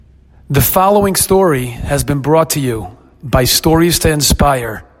The following story has been brought to you by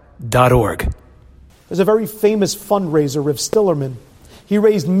StoriesToInspire.org. There's a very famous fundraiser, Rav Stillerman. He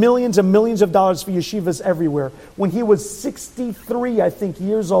raised millions and millions of dollars for yeshivas everywhere. When he was 63, I think,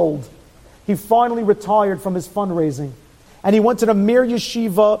 years old, he finally retired from his fundraising. And he went to the Mir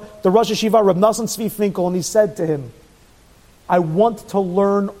Yeshiva, the Rosh Yeshiva, Rav Nosson Tzvi Finkel, and he said to him, I want to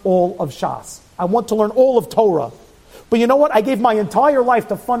learn all of Shas. I want to learn all of Torah. But you know what? I gave my entire life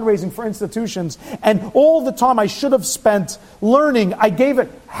to fundraising for institutions, and all the time I should have spent learning, I gave it.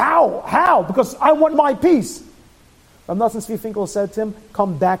 How? How? Because I want my piece. Rav Nosson Tzvi Finkel said to him,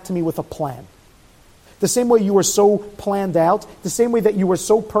 come back to me with a plan. The same way you were so planned out, the same way that you were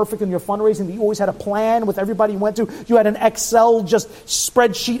so perfect in your fundraising, that you always had a plan with everybody you went to, you had an Excel just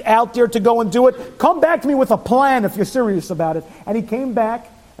spreadsheet out there to go and do it. Come back to me with a plan if you're serious about it. And he came back,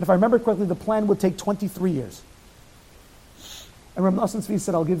 and if I remember correctly, the plan would take 23 years. And Rav Nosson Tzvi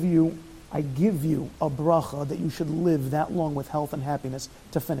said, I give you a bracha that you should live that long with health and happiness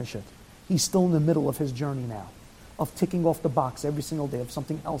to finish it. He's still in the middle of his journey now, of ticking off the box every single day of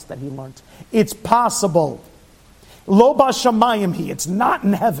something else that he learned. It's possible. Lo b'shamayim hi. It's not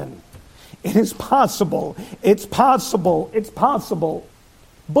in heaven. It is possible. It's possible. It's possible.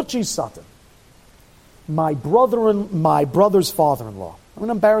 Butchie Sutton, my brother's father-in-law. I'm going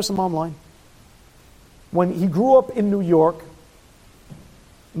to embarrass him online. When he grew up in New York,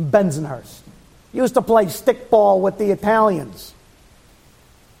 Bensonhurst, he used to play stickball with the Italians.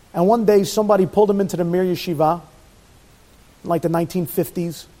 And one day somebody pulled him into the Mir Yeshiva, like the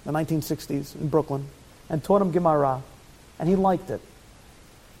 1950s, the 1960s in Brooklyn, and taught him Gemara, and he liked it.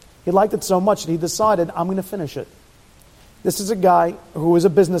 He liked it so much that he decided, I'm going to finish it. This is a guy who is a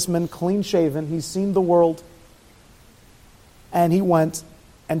businessman, clean-shaven, he's seen the world, and he went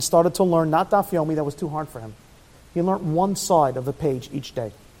and started to learn, not Daf Yomi, that was too hard for him. He learned one side of the page each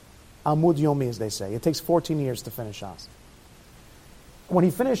day. Amud Yomi, as they say. It takes 14 years to finish Shas. When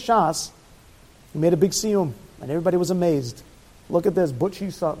he finished Shas, he made a big siyum, and everybody was amazed. Look at this,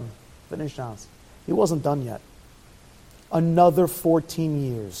 Butchie Sutton, finished Shas. He wasn't done yet. Another 14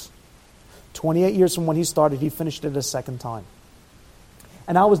 years. 28 years from when he started, he finished it a second time.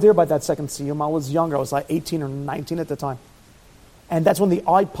 And I was there by that second siyum. I was younger, I was like 18 or 19 at the time. And that's when the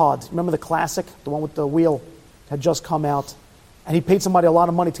iPod, remember the classic, the one with the wheel, had just come out, and he paid somebody a lot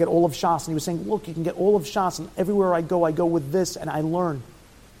of money to get all of Shas, and he was saying, look, you can get all of Shas, and everywhere I go with this, and I learn.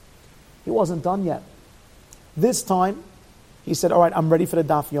 He wasn't done yet. This time, he said, all right, I'm ready for the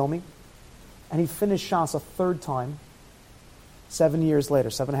Daf Yomi, and he finished Shas a third time, 7.5 years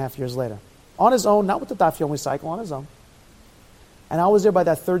later. On his own, not with the Daf Yomi cycle, on his own. And I was there by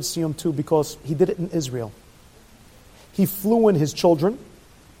that third siyum too, because he did it in Israel. He flew in his children.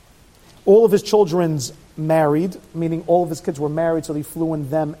 All of his children's married, meaning all of his kids were married, so he flew in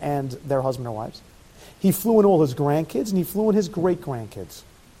them and their husband or wives. He flew in all his grandkids, and he flew in his great-grandkids.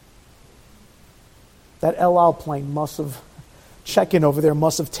 That El Al plane check-in over there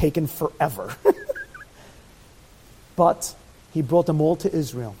must have taken forever. But he brought them all to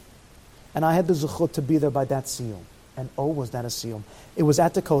Israel. And I had the zechut to be there by that siyum. And oh, was that a siyum. It was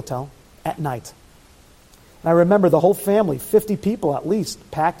at the Kotel, at night. And I remember the whole family, 50 people at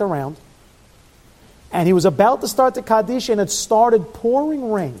least, packed around. And he was about to start the Kaddish, and it started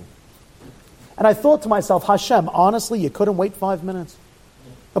pouring rain. And I thought to myself, Hashem, honestly, you couldn't wait 5 minutes?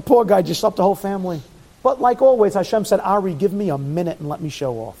 The poor guy just stopped the whole family. But like always, Hashem said, Ari, give me a minute and let me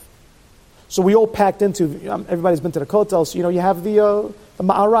show off. So we all packed into, everybody's been to the Kotel, so you have the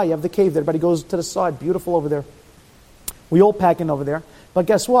Ma'ara, you have the cave there. Everybody goes to the side, beautiful over there. We all pack in over there. But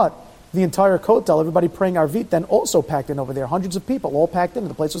guess what? The entire Kotel, everybody praying Arvit, then also packed in over there. Hundreds of people all packed in, and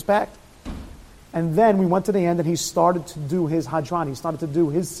the place was packed. And then we went to the end, and he started to do his Hadran. He started to do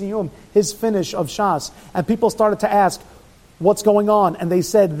his siyum, his finish of Shas. And people started to ask, what's going on? And they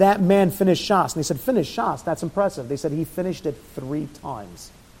said, that man finished Shas. And they said, finish Shas? That's impressive. They said, he finished it 3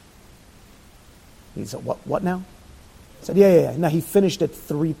 times. He said, what now? He said, yeah. Now he finished it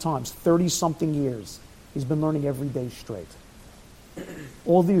 3 times, 30-something years. He's been learning every day straight.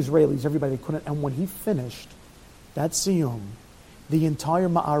 All the Israelis, everybody, they couldn't. And when he finished that siyum, the entire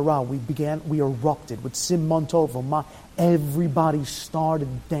Ma'ara, we erupted with Simon Tov. Everybody started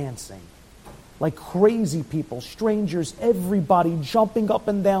dancing. Like crazy people, strangers, everybody jumping up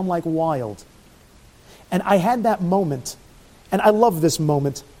and down like wild. And I had that moment, and I love this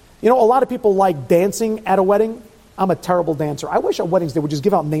moment. A lot of people like dancing at a wedding. I'm a terrible dancer. I wish at weddings they would just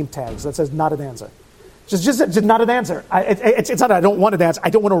give out name tags that says not a dancer. Just not a dancer. It's not that I don't want to dance. I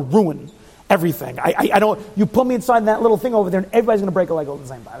don't want to ruin everything. I don't. You put me inside that little thing over there, and everybody's going to break a leg all at the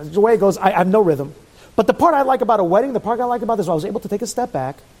same time. It's the way it goes. I have no rhythm. But the part I like about a wedding, the part I like about this, I was able to take a step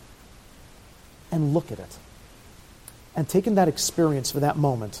back and look at it. And taken that experience for that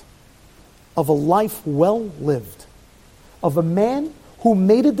moment of a life well lived, of a man who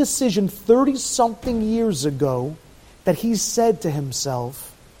made a decision 30-something years ago that he said to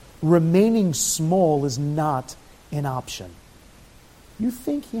himself, remaining small is not an option. You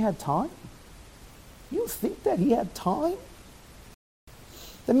think he had time? You think that he had time?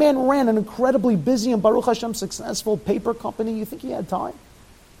 The man ran an incredibly busy and Baruch Hashem successful paper company. You think he had time?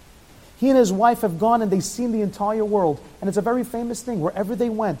 He and his wife have gone and they've seen the entire world. And it's a very famous thing. Wherever they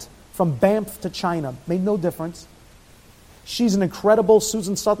went, from Banff to China, made no difference. She's an incredible,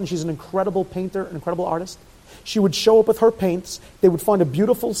 Susan Sutton, she's an incredible painter, an incredible artist. She would show up with her paints. They would find a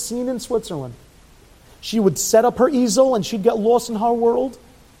beautiful scene in Switzerland. She would set up her easel and she'd get lost in her world.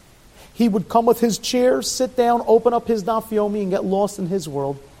 He would come with his chair, sit down, open up his Daf Yomi and get lost in his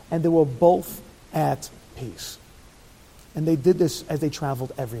world. And they were both at peace. And they did this as they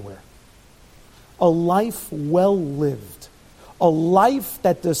traveled everywhere. A life well lived. A life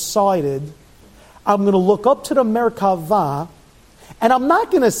that decided, I'm going to look up to the Merkava, and I'm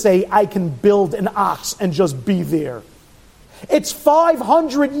not going to say I can build an ox and just be there. It's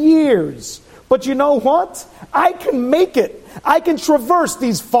 500 years. But you know what? I can make it. I can traverse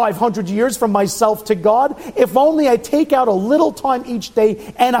these 500 years from myself to God if only I take out a little time each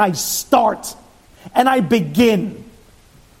day and I start and I begin.